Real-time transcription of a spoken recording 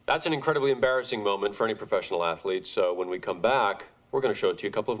That's an incredibly embarrassing moment for any professional athlete, so when we come back, we're going to show it to you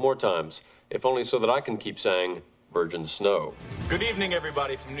a couple of more times, if only so that I can keep saying Virgin Snow. Good evening,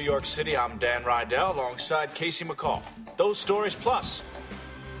 everybody from New York City. I'm Dan Rydell alongside Casey McCall. Those Stories Plus.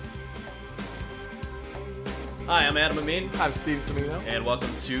 Hi, I'm Adam Amin. I'm Steve Semino. And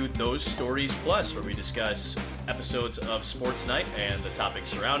welcome to Those Stories Plus, where we discuss episodes of Sports Night and the topics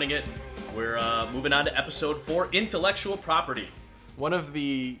surrounding it. We're moving on to episode 4, Intellectual Property. One of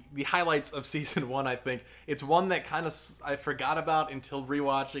the highlights of season 1, I think. It's one that kind of I forgot about until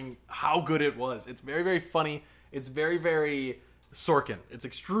rewatching how good it was. It's very, very funny. It's very, very Sorkin. It's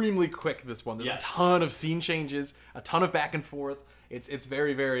extremely quick, this one. There's a ton of scene changes, a ton of back and forth. It's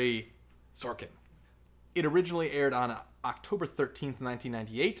very, very Sorkin. It originally aired on October 13th,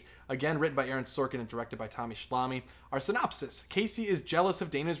 1998. Again, written by Aaron Sorkin and directed by Tommy Schlamme. Our synopsis. Casey is jealous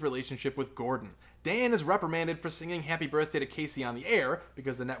of Dana's relationship with Gordon. Dan is reprimanded for singing Happy Birthday to Casey on the air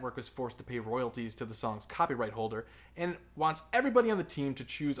because the network was forced to pay royalties to the song's copyright holder and wants everybody on the team to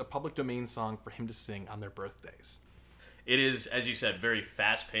choose a public domain song for him to sing on their birthdays. It is, as you said, very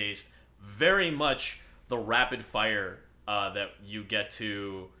fast-paced, very much the rapid fire that you get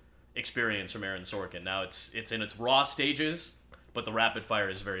to experience from Aaron Sorkin. Now, it's in its raw stages, but the rapid fire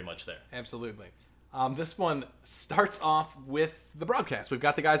is very much there. Absolutely. This one starts off with the broadcast. We've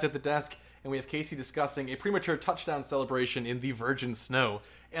got the guys at the desk, and we have Casey discussing a premature touchdown celebration in the Virgin Snow.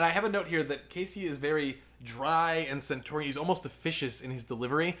 And I have a note here that Casey is very dry and centaurian. He's almost officious in his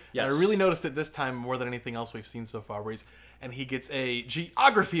delivery. Yes. And I really noticed it this time more than anything else we've seen so far, where he gets a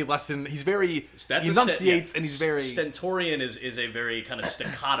geography lesson. He's very, he enunciates, and he's very... Stentorian is a very kind of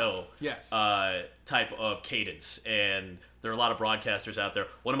staccato yes. Type of cadence, and there are a lot of broadcasters out there.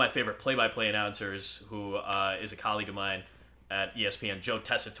 One of my favorite play-by-play announcers, who is a colleague of mine at ESPN, Joe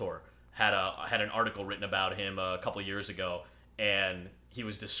Tessitore, had an article written about him a couple of years ago, and he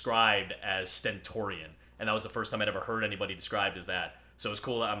was described as stentorian, and that was the first time I'd ever heard anybody described as that. So it's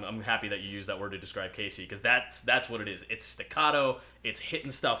cool. I'm happy that you used that word to describe Casey, because that's what it is. It's staccato. It's hitting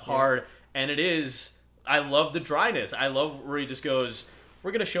stuff hard, and it is. I love the dryness. I love where he just goes,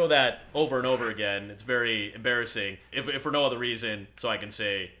 we're gonna show that over and over again. It's very embarrassing, if for no other reason, so I can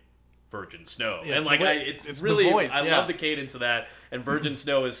say Virgin Snow. Yes, and like it's really the voice, I love the cadence of that. And Virgin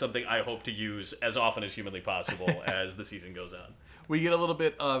Snow is something I hope to use as often as humanly possible as the season goes on. We get a little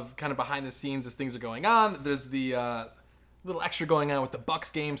bit of kind of behind the scenes as things are going on. There's the little extra going on with the Bucks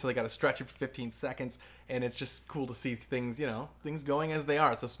game, so they got to stretch it for 15 seconds, and it's just cool to see things going as they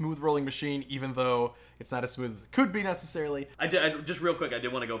are. It's a smooth rolling machine, even though it's not as smooth as it could be necessarily. I just real quick, I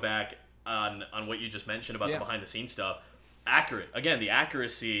did want to go back on what you just mentioned about the behind the scenes stuff. Accurate. Again, the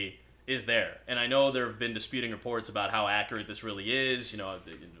accuracy is there, and I know there have been disputing reports about how accurate this really is.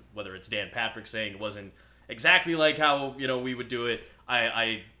 Whether it's Dan Patrick saying it wasn't exactly like how we would do it.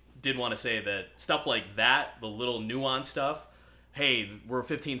 I did want to say that stuff like that, the little nuanced stuff, hey, we're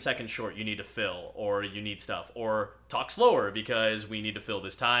 15 seconds short, you need to fill, or you need stuff, or talk slower because we need to fill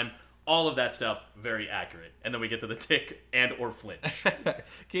this time. All of that stuff, very accurate. And then we get to the tick and or flinch.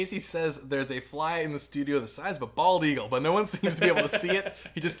 Casey says there's a fly in the studio the size of a bald eagle, but no one seems to be able to see it.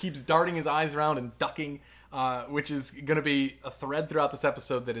 He just keeps darting his eyes around and ducking, which is going to be a thread throughout this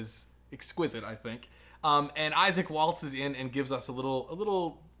episode that is exquisite, I think. And Isaac Waltz is in and gives us a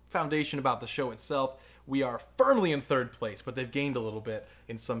little foundation about the show itself. We are firmly in third place, but they've gained a little bit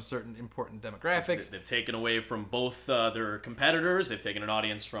in some certain important demographics. They've taken away from both their competitors. They've taken an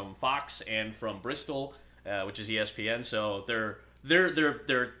audience from Fox and from Bristol, which is ESPN. So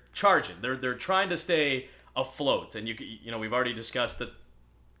they're charging. They're trying to stay afloat. And we've already discussed that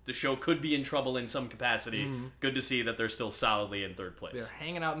the show could be in trouble in some capacity. Mm-hmm. Good to see that they're still solidly in third place. They're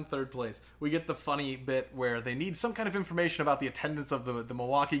hanging out in third place. We get the funny bit where they need some kind of information about the attendance of the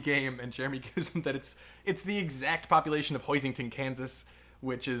Milwaukee game, and Jeremy gives them that it's the exact population of Hoisington, Kansas,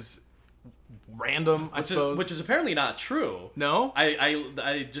 which is random, I suppose. Which is apparently not true. No?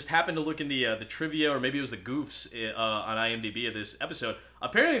 I just happened to look in the trivia, or maybe it was the goofs on IMDb of this episode.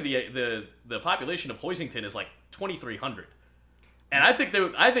 Apparently the population of Hoisington is like 2,300. And I think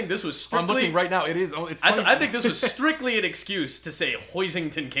this was strictly... I'm looking right now. I think this was strictly an excuse to say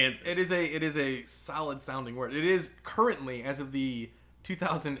Hoisington, Kansas. It is a solid sounding word. It is currently, as of the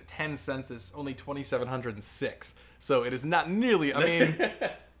 2010 census, only 2,706. So it is not nearly... I mean,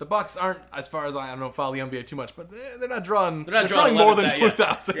 the Bucks aren't, as far as I don't follow the NBA too much, but they're not drawing... They're drawing more than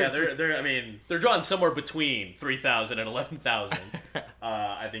 4,000. Yeah, they're drawing somewhere between 3,000 and 11,000.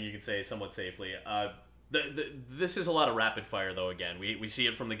 I think you could say somewhat safely. This is a lot of rapid fire, though, again. We see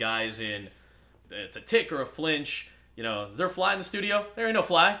it from the guys in it's a tick or a flinch. Is there a fly in the studio? There ain't no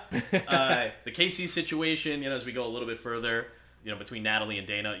fly. The Casey situation, as we go a little bit further, between Natalie and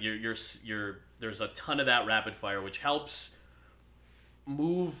Dana, there's a ton of that rapid fire, which helps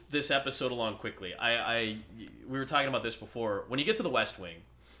move this episode along quickly. We were talking about this before. When you get to the West Wing,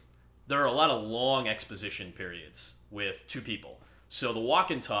 there are a lot of long exposition periods with two people. So the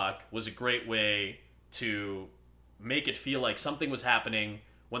walk and talk was a great way to make it feel like something was happening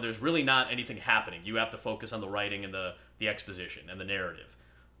when there's really not anything happening. You have to focus on the writing and the exposition and the narrative.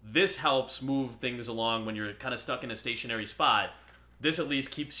 This helps move things along when you're kind of stuck in a stationary spot. This at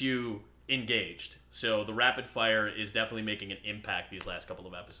least keeps you engaged. So the rapid fire is definitely making an impact these last couple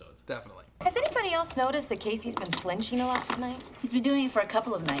of episodes. Definitely. Has anybody else noticed that Casey's been flinching a lot tonight? He's been doing it for a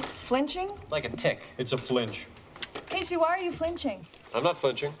couple of nights. Flinching? Like a tick. It's a flinch. Casey, why are you flinching? I'm not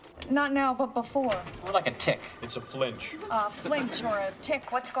flinching. Not now, but before. More like a tick. It's a flinch. Flinch or a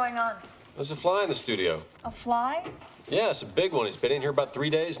tick. What's going on? There's a fly in the studio. A fly? Yeah, it's a big one. He's been in here about 3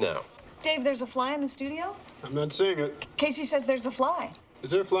 days now. Dave, there's a fly in the studio? I'm not seeing it. Casey says there's a fly. Is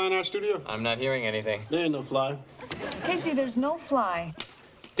there a fly in our studio? I'm not hearing anything. There ain't no fly. Casey, there's no fly.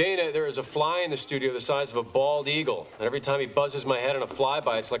 Dana, there is a fly in the studio the size of a bald eagle. And every time he buzzes my head on a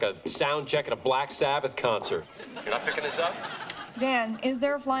flyby, it's like a sound check at a Black Sabbath concert. You're not picking this up? Dan, is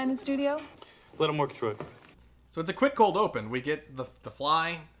there a fly in the studio? Let him work through it. So it's a quick cold open. We get the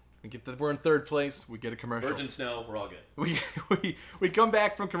fly. We're in third place. We get a commercial. Virgin Snow, we're all good. We come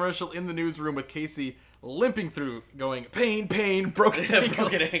back from commercial in the newsroom with Casey limping through, going pain, broken ankle.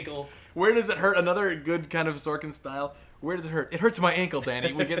 Broken ankle. Where does it hurt? Another good kind of Sorkin style. Where does it hurt? It hurts my ankle,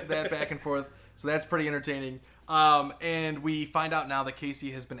 Danny. We get that back and forth. So that's pretty entertaining. And we find out now that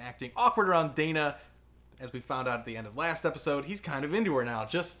Casey has been acting awkward around Dana. As we found out at the end of last episode, he's kind of into her now,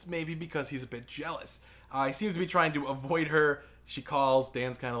 just maybe because he's a bit jealous. He seems to be trying to avoid her. She calls.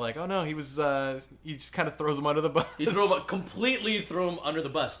 Dan's kind of like, oh no, he just kind of throws him under the bus. Completely threw him under the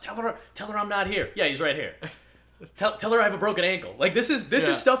bus. Tell her I'm not here. Yeah, he's right here. Tell her I have a broken ankle. Like this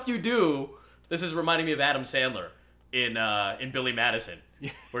is stuff you do. This is reminding me of Adam Sandler in Billy Madison,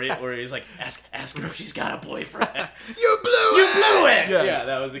 where he's like, ask her if she's got a boyfriend. You blew it. Yes. Yeah,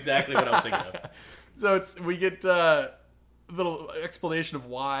 that was exactly what I was thinking of. So we get a little explanation of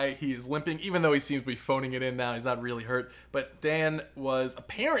why he is limping, even though he seems to be phoning it in now. He's not really hurt. But Dan was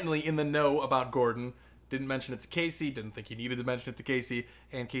apparently in the know about Gordon. Didn't mention it to Casey. Didn't think he needed to mention it to Casey.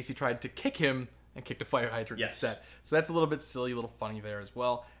 And Casey tried to kick him and kicked a fire hydrant instead. So that's a little bit silly, a little funny there as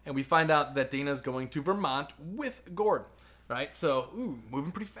well. And we find out that Dana's going to Vermont with Gordon. Right? So,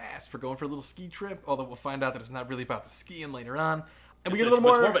 moving pretty fast. We're going for a little ski trip. Although we'll find out that it's not really about the skiing later on. And we get a little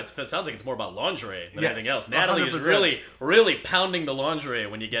more. It sounds like it's more about lingerie than anything else. 100%. Natalie is really pounding the lingerie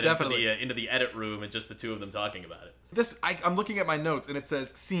when you get into the edit room and just the two of them talking about it. I'm looking at my notes and it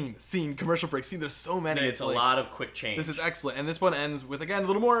says scene, commercial break, scene. There's so many. It's a lot of quick change. This is excellent. And this one ends with, again, a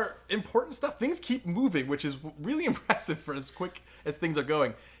little more important stuff. Things keep moving, which is really impressive for as quick as things are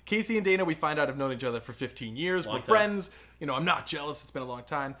going. Casey and Dana, we find out, have known each other for 15 years. We're friends. I'm not jealous. It's been a long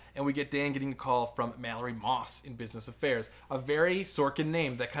time. And we get Dan getting a call from Mallory Moss in Business Affairs. A very Sorkin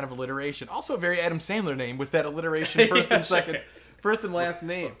name, that kind of alliteration. Also a very Adam Sandler name with that alliteration, first and second. First and last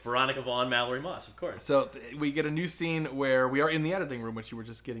name. Veronica Vaughn, Mallory Moss, of course. So we get a new scene where we are in the editing room, which you were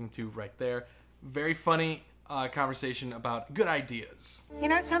just getting to right there. Very funny conversation about good ideas. You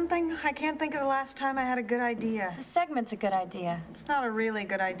know something? I can't think of the last time I had a good idea. The segment's a good idea. It's not a really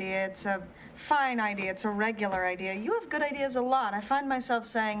good idea. It's a fine idea. It's a regular idea. You have good ideas a lot. I find myself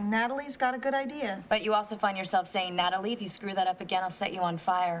saying, Natalie's got a good idea. But you also find yourself saying, Natalie, if you screw that up again, I'll set you on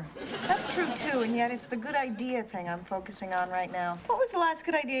fire. That's true, too, and yet it's the good idea thing I'm focusing on right now. What was the last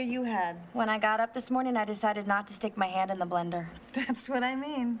good idea you had? When I got up this morning, I decided not to stick my hand in the blender. That's what I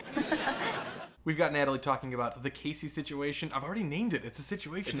mean. We've got Natalie talking about the Casey situation. I've already named it. It's a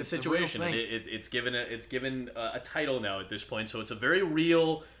situation. It's a situation. It's given a title now at this point. So it's a very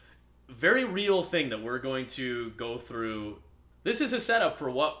real thing that we're going to go through. This is a setup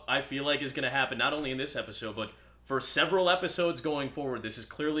for what I feel like is going to happen, not only in this episode, but for several episodes going forward. This is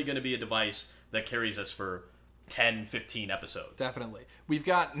clearly going to be a device that carries us for 10, 15 episodes. Definitely. We've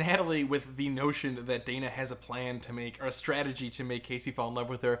got Natalie with the notion that Dana has a plan to make, or a strategy to make Casey fall in love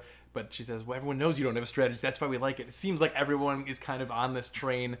with her. But she says, well, everyone knows you don't have a strategy. That's why we like it. It seems like everyone is kind of on this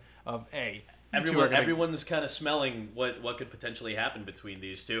train of, hey, everyone's kind of smelling what could potentially happen between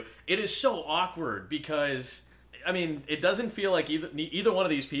these two. It is so awkward because, I mean, it doesn't feel like either one of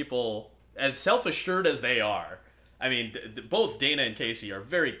these people, as self-assured as they are, I mean, both Dana and Casey are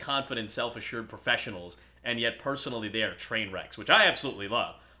very confident, self-assured professionals, and yet personally they are train wrecks, which I absolutely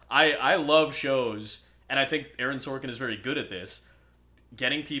love. I love shows, and I think Aaron Sorkin is very good at this,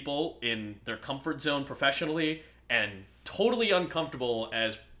 getting people in their comfort zone professionally and totally uncomfortable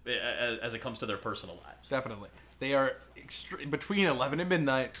as it comes to their personal lives. Definitely. They are between 11 and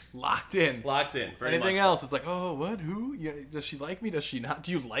midnight, locked in. Very Anything much else, it's like, oh, what? Who? Yeah, does she like me? Does she not?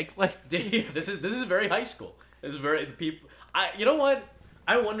 Do you like me? This is very high school. This is very people. You know what?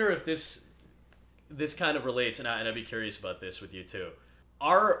 I wonder if this kind of relates, and I'd be curious about this with you too.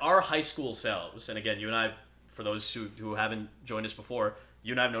 Our high school selves, and again, you and I, for those who haven't joined us before,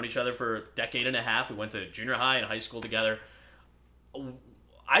 you and I have known each other for a decade and a half. We went to junior high and high school together.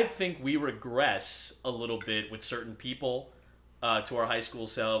 I think we regress a little bit with certain people to our high school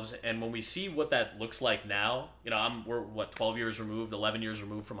selves, and when we see what that looks like now, we're 12 years removed, 11 years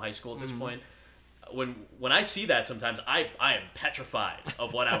removed from high school at this point. When I see that, sometimes I am petrified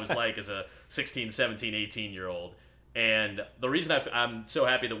of what I was like as a 16, 17, 18-year-old. And the reason I'm so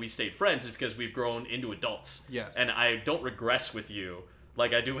happy that we stayed friends is because we've grown into adults. Yes. And I don't regress with you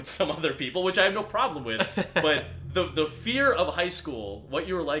like I do with some other people, which I have no problem with. But the fear of high school, what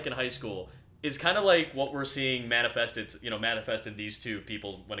you were like in high school, is kind of like what we're seeing manifested these two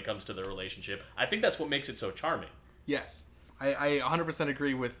people when it comes to their relationship. I think that's what makes it so charming. Yes. I 100%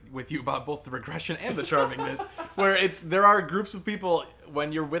 agree with you about both the regression and the charmingness, where there are groups of people,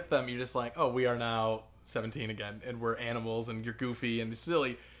 when you're with them, you're just like, oh, we are now 17 again, and we're animals, and you're goofy and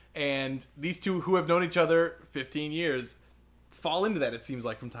silly. And these two who have known each other 15 years fall into that, it seems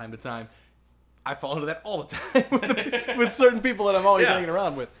like, from time to time. I fall into that all the time with certain people that I'm always hanging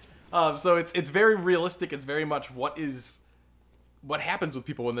around with. So it's very realistic. It's very much what happens with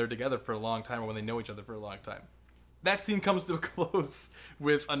people when they're together for a long time or when they know each other for a long time. That scene comes to a close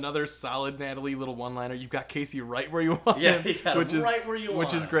with another solid Natalie little one-liner. You've got Casey right where you want him. You got him right where you want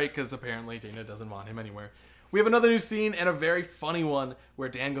Which is great because apparently Dana doesn't want him anywhere. We have another new scene and a very funny one where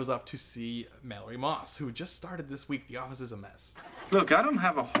Dan goes up to see Mallory Moss, who just started this week. The office is a mess. Look, I don't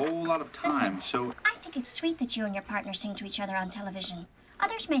have a whole lot of time, Listen, I think it's sweet that you and your partner sing to each other on television.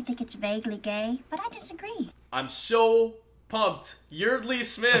 Others may think it's vaguely gay, but I disagree. I'm so pumped. Yeardley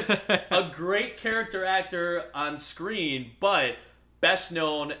Smith, a great character actor on screen, but best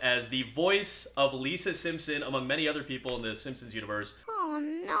known as the voice of Lisa Simpson among many other people in the Simpsons universe. Oh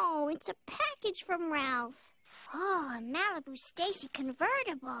no, it's a package from Ralph. Oh, a Malibu Stacy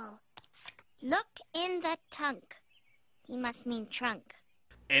convertible. Look in the trunk. He must mean trunk.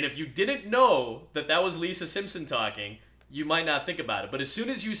 And if you didn't know that was Lisa Simpson talking, you might not think about it. But as soon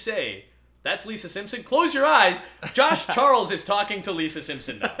as you say, that's Lisa Simpson, close your eyes. Josh Charles is talking to Lisa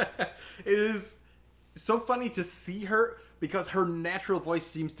Simpson now. It is so funny to see her because her natural voice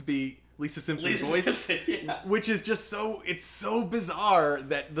seems to be Lisa Simpson's voice, Simpson, yeah. Which is just it's so bizarre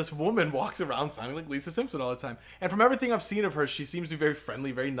that this woman walks around sounding like Lisa Simpson all the time. And from everything I've seen of her, she seems to be very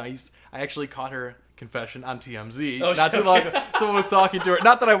friendly, very nice. I actually caught her confession on TMZ not too long ago. Someone was talking to her.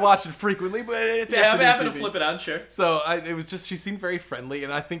 Not that I watch it frequently, but it's I'm happy TV. to flip it on, sure. So it was just, she seemed very friendly,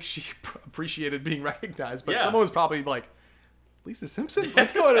 and I think she appreciated being recognized. But someone was probably like, Lisa Simpson?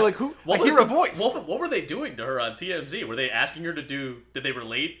 What's going on? Like, who? I hear a voice. What were they doing to her on TMZ? Were they asking her to did they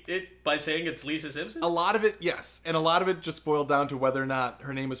relate it by saying it's Lisa Simpson? A lot of it, yes. And a lot of it just boiled down to whether or not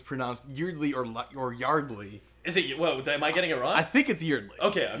her name is pronounced Yeardley or Yardley. Is it, am I getting it wrong? I think it's Yeardley.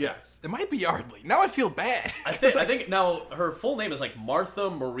 Okay. Yes. It might be Yardley. Now I feel bad. I think now her full name is like Martha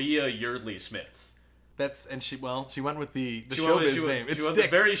Maria Yeardley Smith. She went with the showbiz name. It sticks. The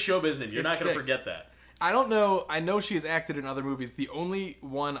very showbiz name. You're not going to forget that. I don't know. I know she has acted in other movies. The only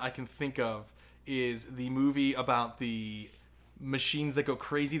one I can think of is the movie about the machines that go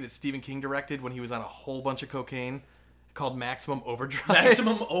crazy that Stephen King directed when he was on a whole bunch of cocaine, called Maximum Overdrive.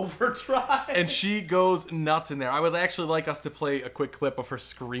 Maximum Overdrive? And she goes nuts in there. I would actually like us to play a quick clip of her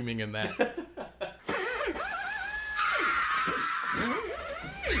screaming in that.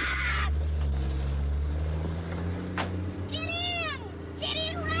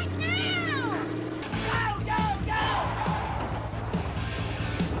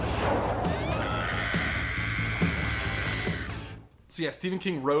 So yeah, Stephen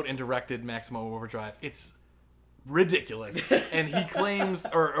King wrote and directed Maximum Overdrive. It's ridiculous. And he claims,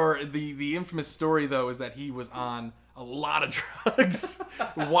 or the infamous story though, is that he was on a lot of drugs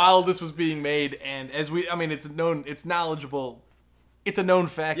while this was being made. And it's known, it's knowledgeable, it's a known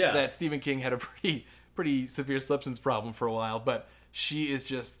fact that Stephen King had a pretty severe substance problem for a while, but she is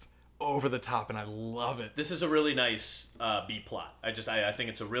just over the top and I love it. This is a really nice B plot. I think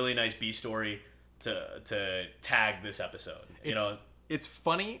it's a really nice B story to tag this episode. It's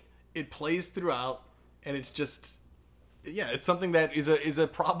funny, it plays throughout, and it's just, it's something that is a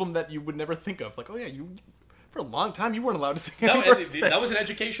problem that you would never think of. Like, oh yeah, for a long time you weren't allowed to sing. That was an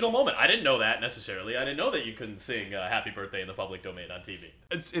educational moment. I didn't know that necessarily. I didn't know that you couldn't sing "Happy Birthday" in the public domain on TV.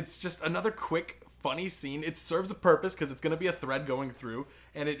 It's just another quick, funny scene. It serves a purpose because it's going to be a thread going through,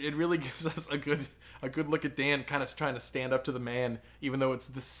 and it really gives us a good look at Dan kind of trying to stand up to the man, even though it's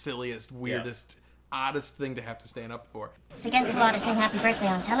the silliest, weirdest, oddest thing to have to stand up for. It's against the law to sing happy birthday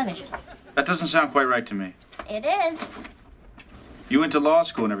on television. That doesn't sound quite right to me. It is. You went to law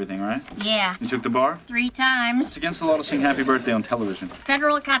school and everything, right? Yeah. You took the bar? 3 times. It's against the law to sing happy birthday on television.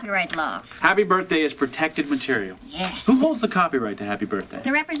 Federal copyright law. Happy birthday is protected material. Yes. Who holds the copyright to happy birthday?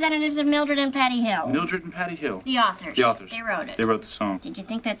 The representatives of Mildred and Patty Hill. Mildred and Patty Hill. The authors. The authors. They wrote it. They wrote the song. Did you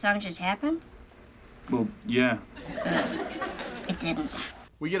think that song just happened? Well, yeah. It didn't.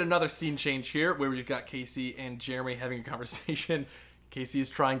 We get another scene change here where we've got Casey and Jeremy having a conversation. Casey is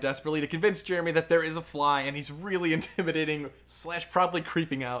trying desperately to convince Jeremy that there is a fly, and he's really intimidating / probably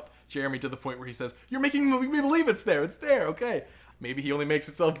creeping out Jeremy to the point where he says, "You're making me believe it's there, okay." Maybe he only makes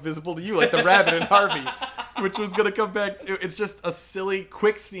itself visible to you like the rabbit in Harvey, which was going to come back to. It's just a silly,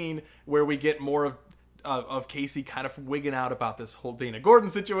 quick scene where we get more of Casey kind of wigging out about this whole Dana Gordon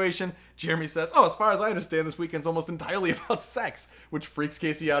situation. Jeremy says, "Oh, as far as I understand, this weekend's almost entirely about sex," which freaks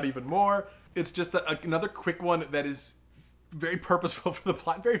Casey out even more. It's just another quick one that is very purposeful for the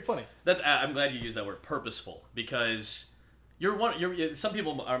plot, very funny. I'm glad you used that word, purposeful, because some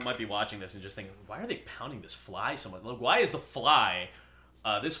people might be watching this and just thinking, why are they pounding this fly so much? Like, why is the fly,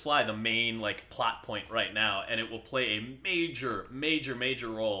 this fly, the main plot point right now? And it will play a major, major, major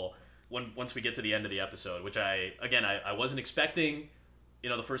role once we get to the end of the episode, which I wasn't expecting.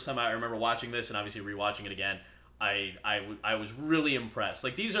 The first time I remember watching this, and obviously rewatching it again, I was really impressed.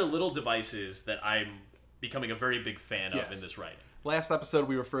 Like, these are little devices that I'm becoming a very big fan of in this writing. Last episode,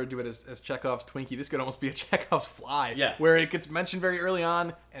 we referred to it as Chekhov's Twinkie. This could almost be a Chekhov's fly, yeah, where it gets mentioned very early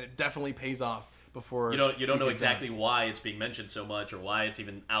on, and it definitely pays off before. You don't know exactly why it's being mentioned so much or why it's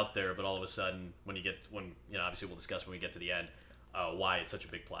even out there, but all of a sudden, obviously we'll discuss when we get to the end why it's such a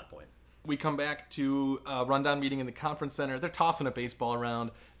big plot point. We come back to a rundown meeting in the conference center. They're tossing a baseball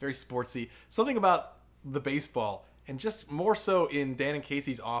around, very sportsy. Something about the baseball, and just more so in Dan and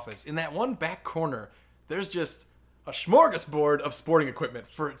Casey's office. In that one back corner, there's just a smorgasbord of sporting equipment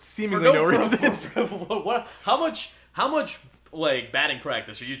for seemingly no reason. How much batting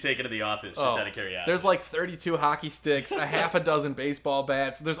practice are you taking to the office just out of curiosity? There's 32 hockey sticks, a half a dozen baseball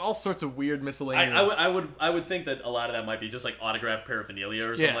bats. There's all sorts of weird miscellaneous. I would think that a lot of that might be just autographed paraphernalia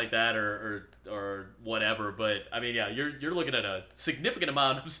or something like that, or whatever. But I mean, you're looking at a significant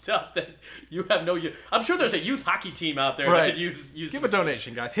amount of stuff that you have no. I'm sure there's a youth hockey team out there that could use. Give a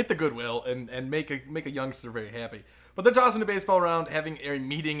donation, guys. Hit the Goodwill and make a youngster very happy. But they're tossing the baseball around, having a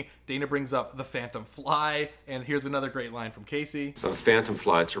meeting. Dana brings up the Phantom Fly, and here's another great line from Casey. It's not a phantom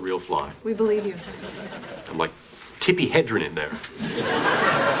fly, it's a real fly. We believe you. I'm like Tippi Hedren in there.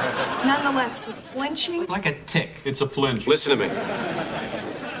 Nonetheless, the flinching... Like a tick. It's a flinch. Listen to me.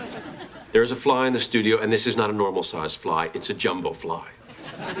 There's a fly in the studio, and this is not a normal-sized fly. It's a jumbo fly.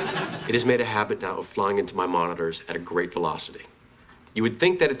 It has made a habit now of flying into my monitors at a great velocity. You would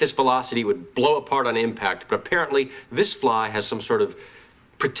think that at this velocity it would blow apart on impact, but apparently this fly has some sort of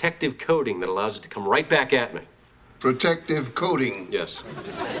protective coating that allows it to come right back at me. Protective coating? Yes.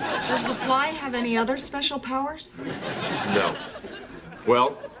 Does the fly have any other special powers? No.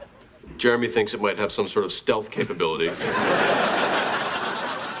 Well, Jeremy thinks it might have some sort of stealth capability.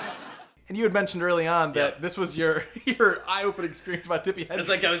 And you had mentioned early on that this was your eye-opening experience about Tippi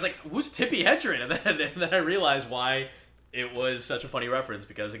Hedren. I was like, who's Tippi Hedren? And then I realized why it was such a funny reference,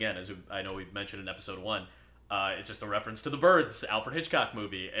 because again, as I know we mentioned in episode 1, it's just a reference to The Birds, Alfred Hitchcock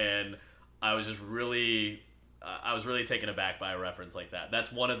movie, and I was just really taken aback by a reference like that. That's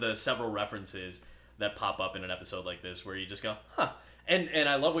one of the several references that pop up in an episode like this where you just go, huh. And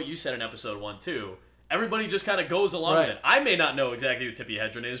I love what you said in episode 1 too. Everybody just kind of goes along with it. I may not know exactly who Tippi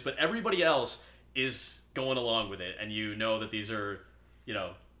Hedren is, but everybody else is going along with it, and you know that these are,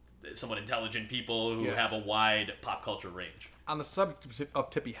 somewhat intelligent people who have a wide pop culture range. On the subject of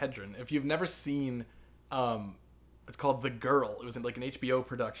Tippi Hedren, if you've never seen, it's called The Girl. It was in an HBO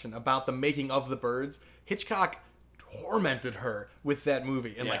production about the making of The Birds. Hitchcock tormented her with that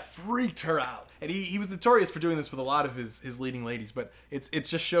movie and freaked her out. And he was notorious for doing this with a lot of his leading ladies, but it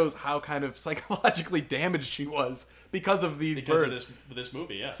just shows how kind of psychologically damaged she was because of these birds. Of this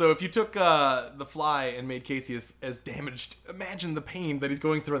movie, yeah. So if you took The Fly and made Casey as damaged, imagine the pain that he's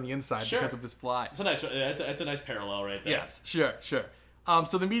going through on the inside because of this fly. It's a nice parallel right there. Yes, sure.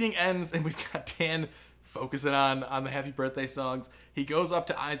 So the meeting ends, and we've got Dan focusing on the happy birthday songs. He goes up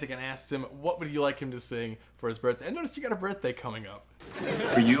to Isaac and asks him, what would you like him to sing for his birthday? I noticed you got a birthday coming up.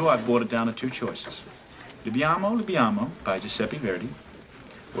 For you, I've boiled it down to 2 choices. Libiamo by Giuseppe Verdi,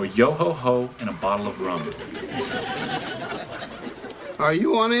 or Yo Ho Ho and a Bottle of Rum. Are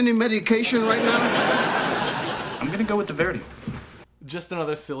you on any medication right now? I'm gonna go with the Verdi. Just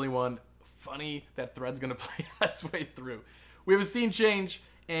another silly one. Funny that thread's gonna play its way through. We have a scene change,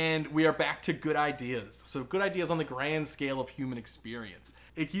 and we are back to good ideas. So good ideas on the grand scale of human experience.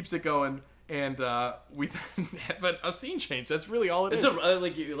 It keeps it going, and we then have a scene change. That's really all it is.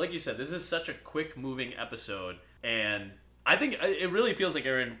 Like you said, this is such a quick moving episode, and I think it really feels like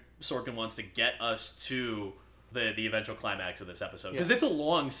Aaron Sorkin wants to get us to the eventual climax of this episode, because it's a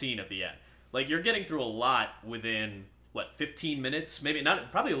long scene at the end. Like, you're getting through a lot within 15 minutes, maybe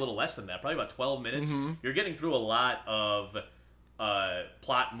not, probably a little less than that, probably about 12 minutes. Mm-hmm. You're getting through a lot of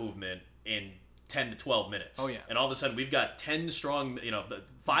plot movement in 10 to 12 minutes. Oh, yeah. And all of a sudden we've got 10 strong,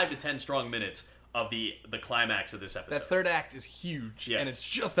 5 to 10 strong minutes of the climax of this episode. That third act is huge, Yeah. and it's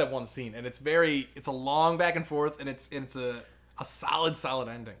just that one scene, and it's a long back and forth, and it's a solid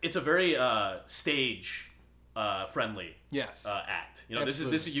ending. It's a very stage friendly Yes. act. This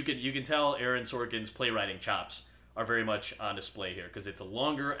is you can tell Aaron Sorkin's playwriting chops are very much on display here, because it's a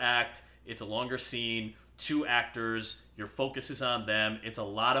longer act, it's a longer scene, 2 actors, your focus is on them, it's a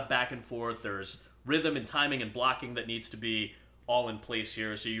lot of back and forth, there's rhythm and timing and blocking that needs to be all in place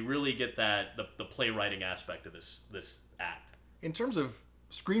here, so you really get that the playwriting aspect of this act. In terms of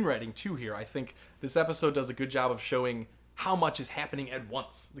screenwriting too here, I think this episode does a good job of showing how much is happening at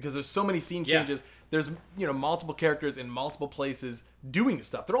once, because there's so many scene changes. Yeah. There's multiple characters in multiple places doing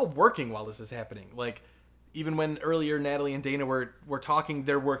stuff. They're all working while this is happening. Like, even when earlier Natalie and Dana were talking,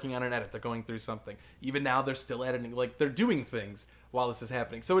 they're working on an edit. They're going through something. Even now they're still editing. Like, they're doing things while this is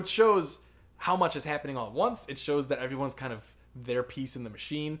happening. So it shows how much is happening all at once. It shows that everyone's kind of their piece in the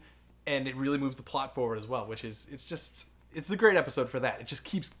machine, and it really moves the plot forward as well, which is it's a great episode for that. It just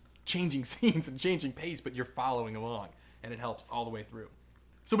keeps changing scenes and changing pace, but you're following along, and it helps all the way through.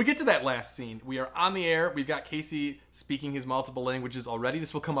 So we get to that last scene. We are on the air. We've got Casey speaking his multiple languages already.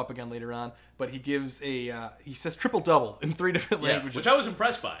 This will come up again later on, but he says triple-double in 3 different languages. Which I was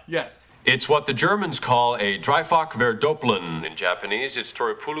impressed by. Yes. It's what the Germans call a Dreifach Verdoppeln. In Japanese, it's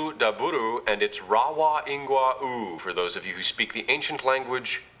Toripulu Daburu, and it's Rawa Ingwa U, for those of you who speak the ancient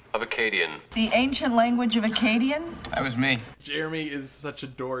language of Akkadian. The ancient language of Akkadian? That was me. Jeremy is such a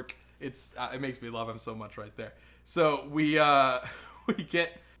dork. It makes me love him so much right there. So we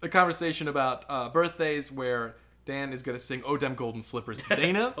get a conversation about birthdays where Dan is going to sing "Oh Dem Golden Slippers" to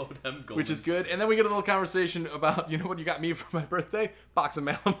Dana, Oh, Dem Golden which is good. And then we get a little conversation about, what you got me for my birthday? Box of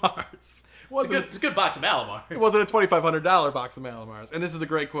Malamars. It's a good box of Malamars. It wasn't a $2,500 box of Malamars. And this is a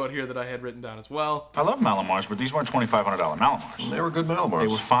great quote here that I had written down as well. I love Malamars, but these weren't $2,500 Malamars. They were good Malamars. They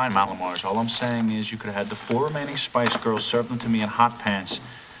were fine Malamars. All I'm saying is you could have had the 4 remaining Spice Girls serve them to me in hot pants.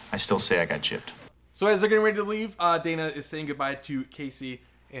 I still say I got gypped. So as they're getting ready to leave, Dana is saying goodbye to Casey,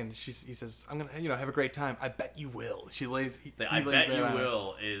 and he says, "I'm gonna, have a great time. I bet you will." He lays I bet that you on.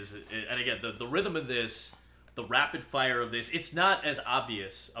 will and again, the rhythm of this, the rapid fire of this, it's not as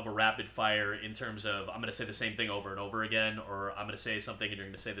obvious of a rapid fire in terms of I'm going to say the same thing over and over again, or I'm going to say something and you're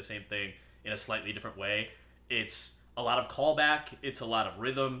going to say the same thing in a slightly different way. It's a lot of callback, it's a lot of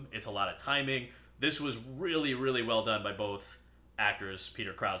rhythm, it's a lot of timing. This was really, really well done by both actors,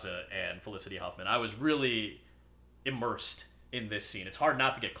 Peter Krause and Felicity Huffman. I was really immersed in this scene. It's hard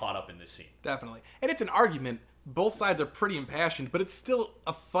not to get caught up in this scene. Definitely. And it's an argument. Both sides are pretty impassioned, but it's still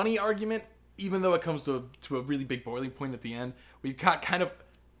a funny argument, even though it comes to a really big boiling point at the end. We've got kind of,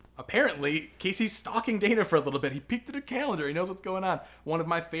 apparently, Casey's stalking Dana for a little bit. He peeked at her calendar. He knows what's going on. One of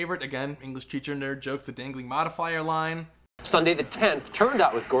my favorite, again, English teacher nerd jokes, the dangling modifier line. Sunday the 10th turned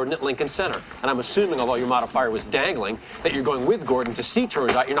out with Gordon at Lincoln Center. And I'm assuming, although your modifier was dangling, that you're going with Gordon to see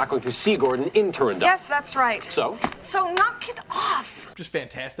Turned Out. You're not going to see Gordon in Turned Out. Yes, that's right. So? So knock it off. Just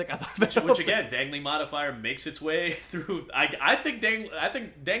fantastic. I thought that Which again, dangling modifier makes its way through. I think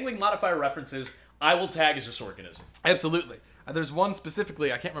dangling modifier references I will tag as a Sorkinism. Absolutely. There's one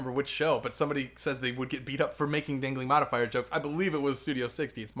specifically, I can't remember which show, but somebody says they would get beat up for making dangling modifier jokes. I believe it was Studio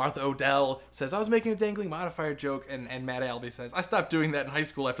 60. It's Martha Odell says, I was making a dangling modifier joke, and Matt Albee says, I stopped doing that in high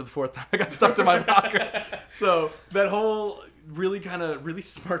school after the 4th time I got stuffed in my locker. So that whole really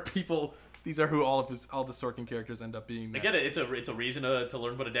smart people, these are who all the Sorkin characters end up being. Again, it's a reason to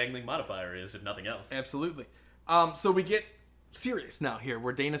learn what a dangling modifier is, if nothing else. Absolutely. So we get serious now here,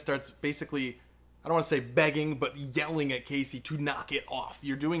 where Dana starts basically, I don't want to say begging, but yelling at Casey to knock it off.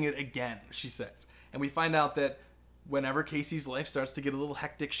 You're doing it again, she says. And we find out that whenever Casey's life starts to get a little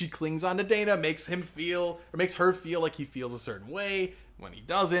hectic, she clings on to Dana, makes her feel like he feels a certain way. When he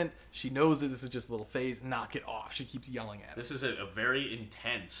doesn't, she knows that this is just a little phase. Knock it off. She keeps yelling at him. This is a very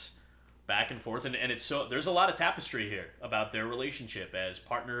intense back and forth, and it's so there's a lot of tapestry here about their relationship as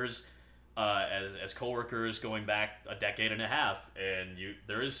partners, as coworkers going back a decade and a half, and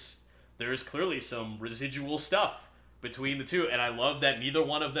there is clearly some residual stuff between the two, and I love that neither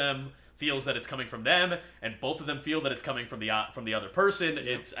one of them feels that it's coming from them, and both of them feel that it's coming from the other person.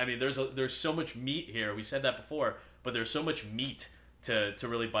 It's, I mean, there's so much meat here. We said that before, but there's so much meat to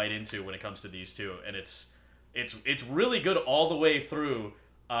really bite into when it comes to these two, and it's really good all the way through.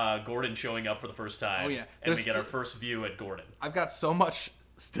 Gordon showing up for the first time. Oh yeah, and we get our first view at Gordon. I've got so much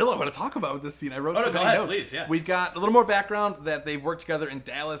still I want to talk about with this scene. I wrote so many notes. Please, yeah. We've got a little more background that they've worked together in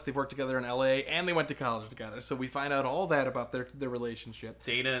Dallas, they've worked together in LA, and they went to college together. So we find out all that about their relationship.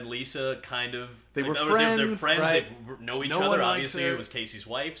 Dana and Lisa kind of they were friends. They're friends. Right? They know each other. Obviously, it was Casey's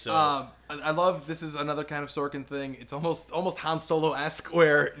wife. So I love this is another kind of Sorkin thing. It's almost Han Solo-esque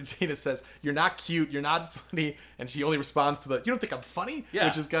where Dana says, "You're not cute, you're not funny," and she only responds to the, "You don't think I'm funny?" Yeah,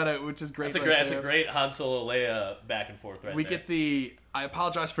 which is great. That's a great Han Solo Leia back and forth right we there. get the I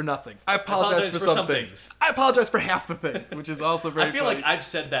apologize for nothing. I apologize for some things. I apologize for half the things, which is also very I feel funny. like I've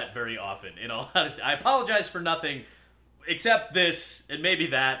said that very often, in all honesty. I apologize for nothing except this and maybe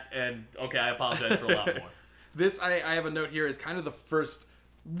that, and okay, I apologize for a lot more. This, I have a note here, is kind of the first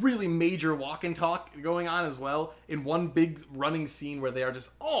really major walk and talk going on as well, in one big running scene where they are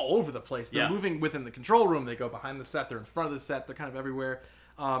just all over the place. They're moving within the control room, they go behind the set, they're in front of the set, they're kind of everywhere.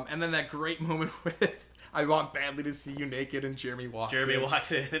 And then that great moment with "I want badly to see you naked," and Jeremy walks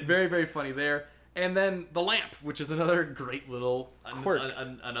in. Very, very funny there. And then the lamp, which is another great little quirk.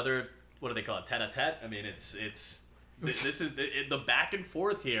 Another, what do they call it? Tete-a-tete? I mean, this is the back and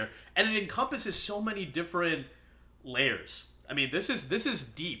forth here, and it encompasses so many different layers. I mean, this is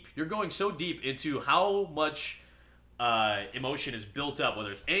deep. You're going so deep into how much emotion is built up,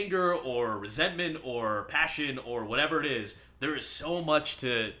 whether it's anger or resentment or passion or whatever it is. There is so much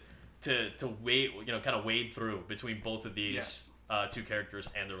to wade, kind of wade through between both of these two characters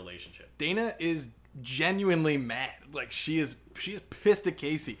and the relationship. Dana is genuinely mad. Like, she's pissed at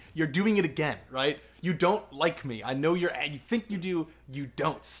Casey. You're doing it again, right? You don't like me. I know you think you do. You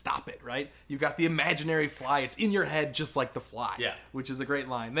don't. Stop it, right? You've got the imaginary fly. It's in your head just like the fly. Yeah. Which is a great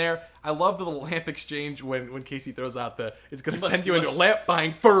line there. I love the lamp exchange when Casey throws out it's going to send you into a lamp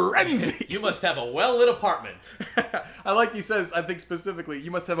buying frenzy. You must have a well-lit apartment. I like he says, I think specifically, you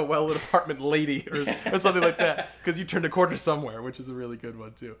must have a well-lit apartment, lady, or something like that, because you turned a corner somewhere, which is a really good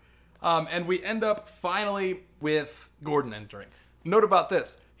one, too. And we end up finally with Gordon entering. Note about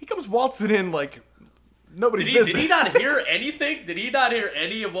this. He comes waltzing in like nobody's business. Did he not hear anything? Did he not hear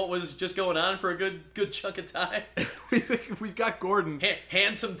any of what was just going on for a good chunk of time? We've got Gordon.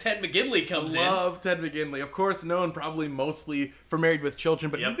 Handsome Ted McGinley comes in. Love Ted McGinley. Of course, known probably mostly for Married with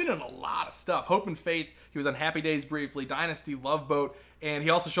Children, but he's been in a lot of stuff. Hope and Faith. He was on Happy Days briefly, Dynasty, Love Boat, and he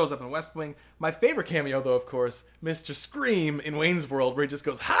also shows up in West Wing. My favorite cameo, though, of course, Mr. Scream in Wayne's World, where he just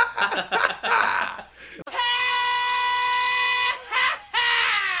goes, ha ha ha ha!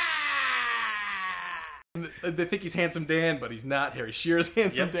 They think he's Handsome Dan, but he's not. Harry Shearer's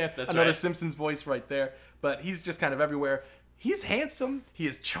Handsome Dan. That's another right. Simpsons voice right there. But he's just kind of everywhere. He's handsome. He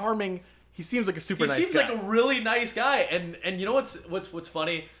is charming. He seems like a super nice guy. He seems like a really nice guy. And you know what's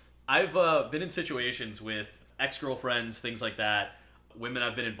funny? I've been in situations with ex-girlfriends, things like that, women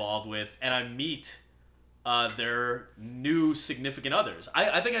I've been involved with, and I meet their new significant others.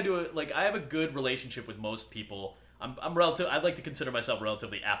 I think I have a good relationship with most people. I'd like to consider myself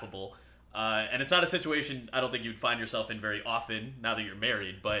relatively affable. And it's not a situation I don't think you'd find yourself in very often now that you're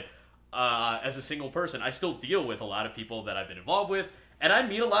married, but as a single person, I still deal with a lot of people that I've been involved with, and I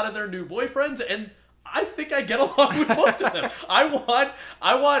meet a lot of their new boyfriends, and I think I get along with most of them. I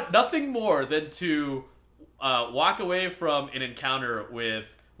want nothing more than to walk away from an encounter with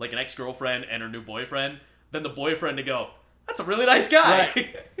like an ex-girlfriend and her new boyfriend than the boyfriend to go, "That's a really nice guy."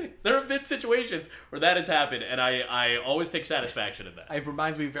 Right. There have been situations where that has happened, and I always take satisfaction in that. It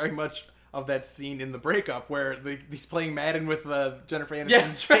reminds me very much of that scene in The Breakup where he's playing Madden with Jennifer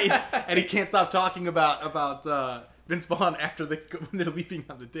Aniston's date, and he can't stop talking about Vince Vaughn when they're leaving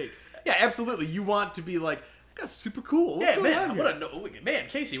on the date. Yeah, absolutely. You want to be like, that guy's super cool. What's going on here? Man,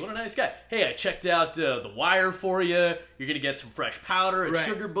 Casey, what a nice guy. Hey, I checked out The Wire for you. You're gonna get some fresh powder at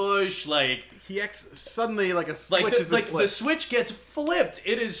Sugar Bush. Like suddenly like a switch has been flipped. The switch gets flipped.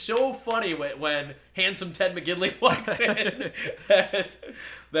 It is so funny when handsome Ted McGinley walks in.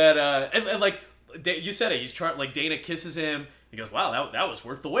 And like you said it, he's like Dana kisses him. He goes, "Wow, that was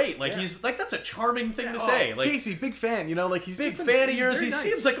worth the wait." Like he's like, that's a charming thing to say. Like, Casey, big fan. Like he's big just fan of yours. He nice.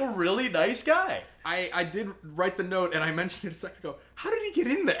 seems like a really nice guy. I did write the note, and I mentioned it a second ago. How did he get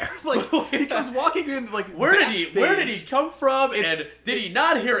in there? Like, he comes walking in, like, Where did backstage. he come from? And did he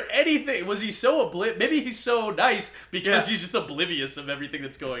not hear anything? Was he so maybe he's so nice because he's just oblivious of everything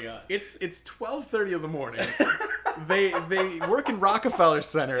that's going on. It's 12:30 in the morning. they work in Rockefeller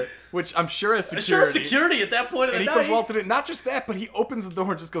Center, which I'm sure is security. Sure, security at that point of the night. And he comes waltzing in. Not just that, but he opens the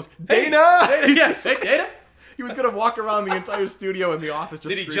door and just goes, Hey, Dana! Hey, Dana! He was gonna walk around the entire studio and the office.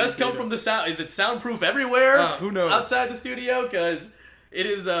 Did he just come from the sound? Is it soundproof everywhere? Who knows? Outside the studio, because it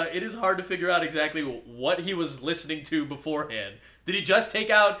is hard to figure out exactly what he was listening to beforehand. Did he just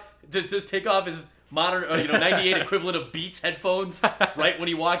take off his modern 98 equivalent of Beats headphones right when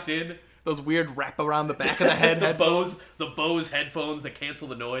he walked in? Those weird wrap around the back of the head headphones. The Bose headphones that cancel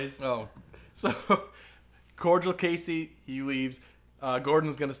the noise. Oh, so Cordial Casey, he leaves.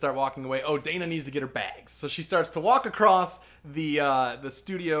 Gordon's gonna start walking away. Oh, Dana needs to get her bags, so she starts to walk across the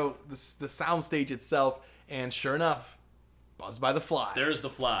studio, the sound stage itself, and sure enough, buzzed by the fly. There's the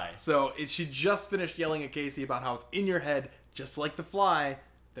fly. So she just finished yelling at Casey about how it's in your head, just like the fly.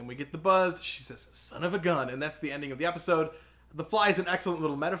 Then we get the buzz. She says, "Son of a gun," and that's the ending of the episode. The fly is an excellent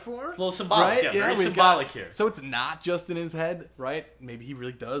little metaphor. It's a little symbolic, right? very symbolic here. So it's not just in his head, right? Maybe he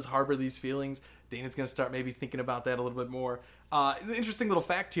really does harbor these feelings. Dana's going to start maybe thinking about that a little bit more. The interesting little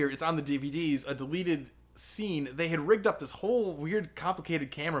fact here, it's on the DVDs, a deleted scene. They had rigged up this whole weird,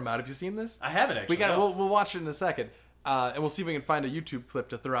 complicated camera mount. Have you seen this? I haven't actually. We'll watch it in a second. And we'll see if we can find a YouTube clip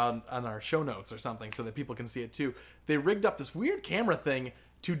to throw on our show notes or something so that people can see it too. They rigged up this weird camera thing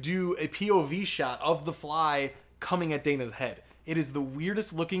to do a POV shot of the fly coming at Dana's head. It is the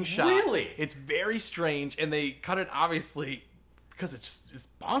weirdest looking shot. Really? It's very strange, and they cut it obviously because it's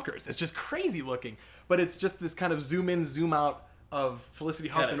bonkers. It's just crazy looking. But it's just this kind of zoom in, zoom out of Felicity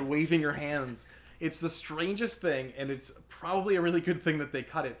Huffman waving her hands. It's the strangest thing, and it's probably a really good thing that they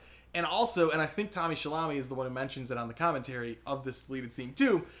cut it. And also, and I think Tommy Shalami is the one who mentions it on the commentary of this deleted scene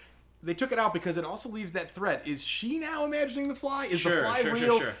too, they took it out because it also leaves that thread. Is she now imagining the fly? Is the fly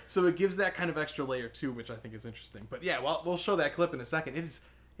real? Sure. So it gives that kind of extra layer too, which I think is interesting. But yeah, well, we'll show that clip in a second. It's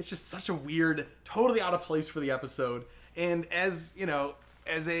just such a weird, totally out of place for the episode. And as, you know,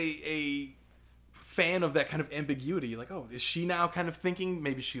 as a fan of that kind of ambiguity, like, oh, is she now kind of thinking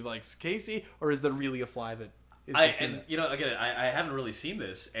maybe she likes Casey, or is there really a fly that is just in it? You know, again, I haven't really seen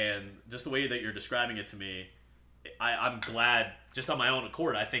this, and just the way that you're describing it to me, I'm glad, just on my own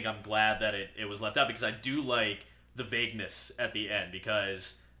accord, I think I'm glad that it was left out, because I do like the vagueness at the end,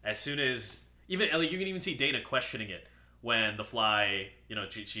 because as soon as, even like you can even see Dana questioning it when the fly, you know,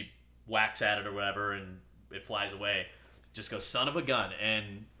 she whacks at it or whatever and it flies away, just goes, son of a gun,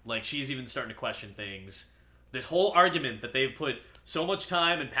 and like she's even starting to question things. This whole argument that they've put so much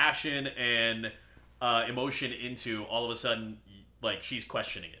time and passion and emotion into, all of a sudden, like, she's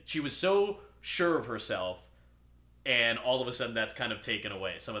questioning it. She was so sure of herself, and all of a sudden that's kind of taken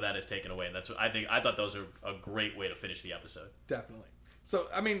away. Some of that is taken away, and that's what I thought those are a great way to finish the episode. Definitely. So,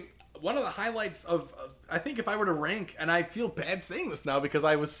 I mean, one of the highlights of I think if I were to rank, and I feel bad saying this now because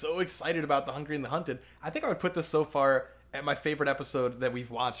I was so excited about The Hungry and the Hunted, I think I would put this so far at my favorite episode that we've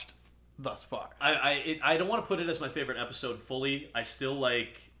watched thus far. I don't want to put it as my favorite episode fully. I still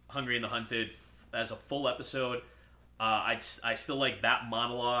like Hungry and the Hunted as a full episode. I still like that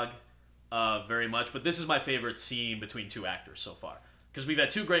monologue very much, but this is my favorite scene between two actors so far, because we've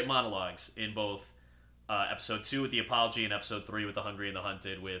had two great monologues in both episode 2 with the apology and episode 3 with The Hungry and the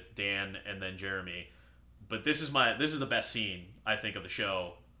Hunted with Dan and then Jeremy. But this is the best scene, I think, of the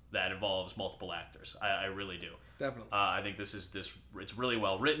show that involves multiple actors. I really do. Definitely. I think it's really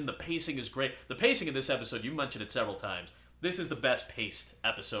well written. The pacing is great. The pacing in this episode, you mentioned it several times. This is the best paced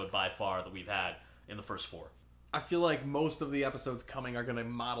episode by far that we've had in the first 4. I feel like most of the episodes coming are going to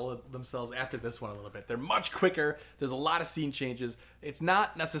model themselves after this one a little bit. They're much quicker. There's a lot of scene changes. It's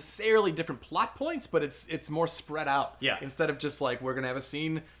not necessarily different plot points, but it's more spread out. Yeah. Instead of just like, we're going to have a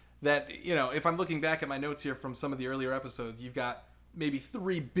scene that, you know, if I'm looking back at my notes here from some of the earlier episodes, you've got maybe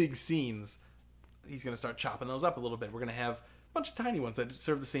 3 big scenes. He's going to start chopping those up a little bit. We're going to have a bunch of tiny ones that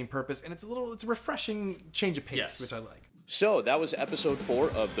serve the same purpose, and it's a refreshing change of pace, which I like. So that was episode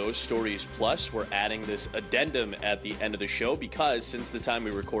 4 of Those Stories Plus. We're adding this addendum at the end of the show because since the time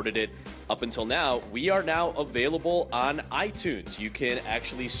we recorded it up until now, we are now available on iTunes. You can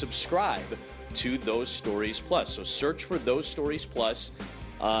actually subscribe to Those Stories Plus. So search for Those Stories Plus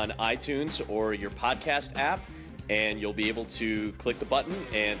on iTunes or your podcast app, and you'll be able to click the button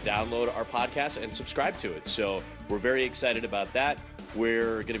and download our podcast and subscribe to it. So we're very excited about that.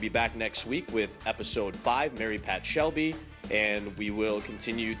 We're going to be back next week with episode 5, Mary Pat Shelby, and we will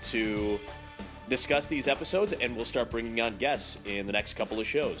continue to discuss these episodes, and we'll start bringing on guests in the next couple of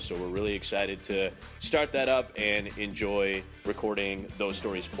shows. So we're really excited to start that up and enjoy recording Those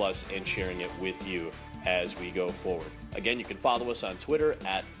Stories Plus and sharing it with you as we go forward. Again, you can follow us on Twitter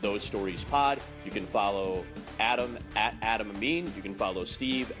at Those Stories Pod. You can follow Adam at Adam Amin. You can follow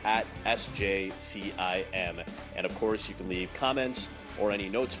Steve at SJCIM. And of course, you can leave comments or any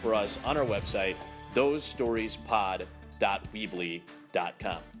notes for us on our website,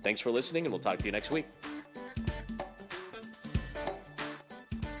 thosestoriespod.weebly.com. Thanks for listening, and we'll talk to you next week.